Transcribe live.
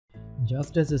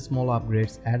Just as small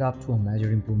upgrades add up to a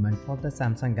major improvement for the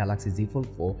Samsung Galaxy Z Fold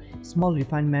 4, small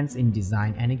refinements in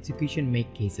design and execution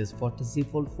make cases for the Z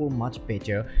Fold 4 much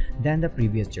better than the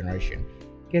previous generation.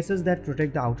 Cases that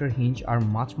protect the outer hinge are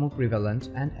much more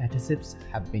prevalent, and adhesives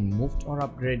have been moved or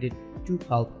upgraded to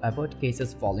help avoid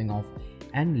cases falling off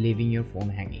and leaving your phone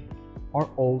hanging, or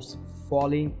else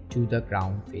falling to the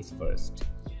ground face first.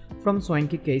 From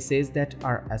swanky cases that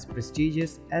are as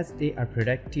prestigious as they are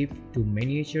productive to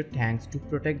miniature tanks to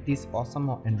protect these awesome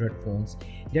Android phones,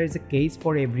 there is a case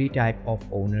for every type of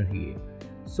owner here.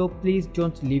 So please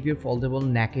don't leave your foldable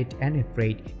naked and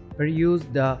afraid, but use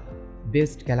the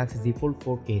best Galaxy Z Fold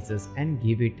 4 cases and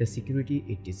give it the security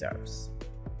it deserves.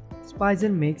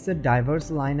 Spizen makes a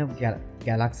diverse line of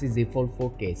Galaxy Z Fold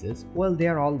 4 cases. Well, they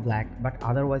are all black but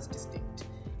otherwise distinct.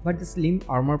 But the Slim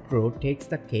Armor Pro takes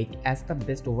the cake as the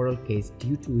best overall case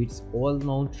due to its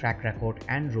well-known track record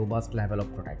and robust level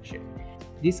of protection.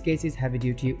 This case is heavy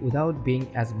duty without being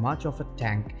as much of a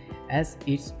tank as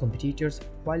its competitors,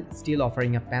 while still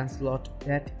offering a pen slot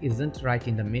that isn't right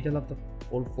in the middle of the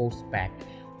Fold 4's back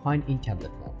when in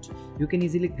tablet mode. You can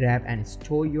easily grab and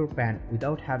store your pen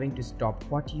without having to stop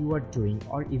what you are doing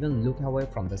or even look away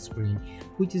from the screen,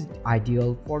 which is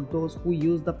ideal for those who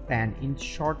use the pen in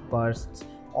short bursts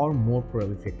or more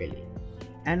prolifically.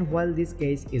 And while this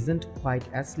case isn't quite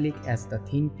as sleek as the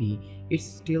Thin P, it's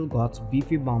still got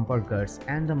beefy bumper guards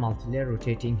and the multi-layer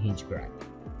rotating hinge grab.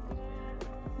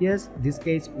 Yes, this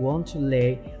case won't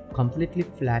lay completely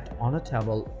flat on a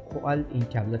table while in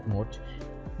tablet mode.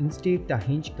 Instead, the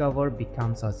hinge cover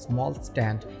becomes a small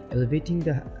stand, elevating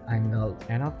the angle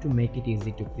enough to make it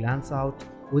easy to glance out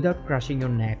without crushing your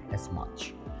neck as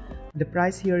much. The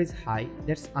price here is high,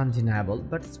 that's undeniable,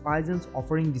 but Spizen's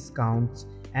offering discounts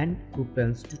and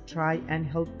coupons to try and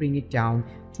help bring it down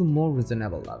to more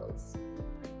reasonable levels.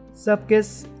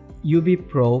 Subcase UB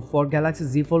Pro for Galaxy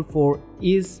Z Fold 4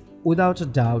 is without a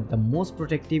doubt the most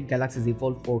protective Galaxy Z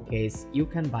Fold 4 case you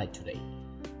can buy today.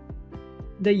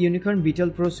 The Unicorn Beetle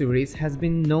Pro series has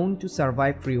been known to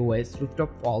survive freeways, rooftop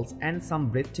falls, and some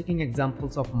breathtaking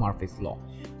examples of Murphy's Law,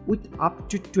 with up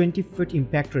to 20-foot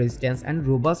impact resistance and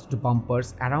robust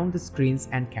bumpers around the screens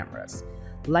and cameras.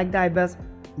 Like the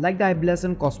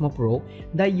Ibleson Cosmo Pro,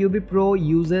 the UB Pro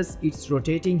uses its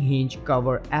rotating hinge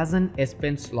cover as an S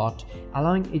Pen slot,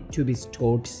 allowing it to be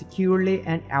stored securely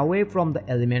and away from the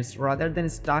elements rather than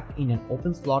stuck in an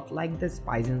open slot like the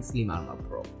Spizen Slim Armor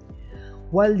Pro.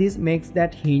 While this makes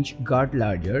that hinge guard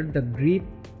larger, the grip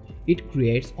it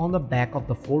creates on the back of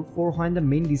the Fold 4 when the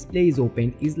main display is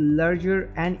open is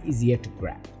larger and easier to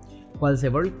grab. While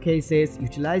several cases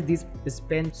utilize this S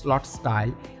Pen slot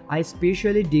style, I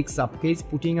especially dig Subcase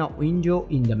putting a window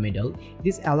in the middle.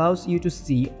 This allows you to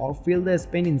see or feel the S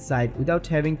Pen inside without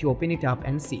having to open it up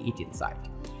and see it inside.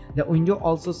 The window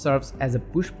also serves as a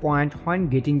push point when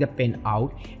getting the pen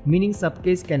out, meaning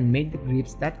Subcase can make the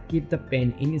grips that keep the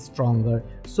pen in stronger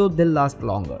so they'll last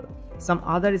longer. Some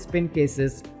other S Pen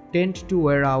cases tend to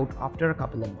wear out after a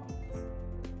couple of months.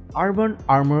 Urban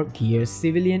Armor Gear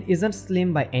Civilian isn't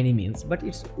slim by any means, but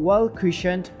it's well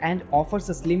cushioned and offers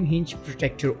a slim hinge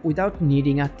protector without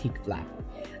needing a thick flap.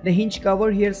 The hinge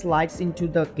cover here slides into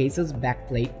the case's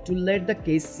backplate to let the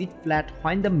case sit flat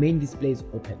when the main display is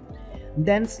open,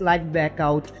 then slide back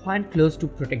out when closed to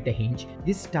protect the hinge.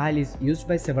 This style is used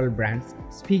by several brands,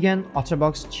 Spigen,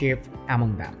 Otterbox, Chief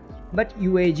among them. But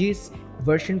UAG's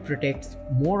version protects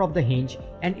more of the hinge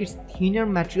and its thinner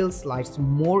material slides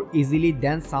more easily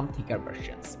than some thicker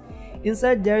versions.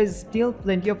 Inside there is still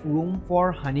plenty of room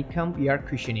for honeycomb ear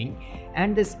cushioning,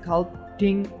 and the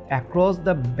sculpting across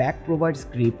the back provides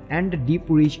grip and a deep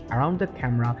reach around the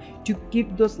camera to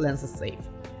keep those lenses safe.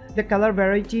 The color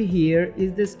variety here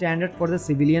is the standard for the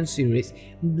Civilian series,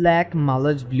 black,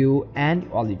 malage blue and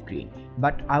olive green,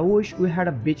 but I wish we had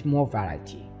a bit more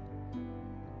variety.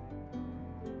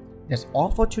 That's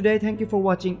all for today. Thank you for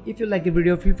watching. If you like the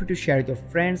video, feel free to share it with your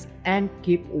friends and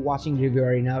keep watching Review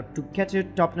Arena to catch your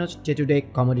top-notch day-to-day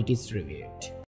commodities reviewed.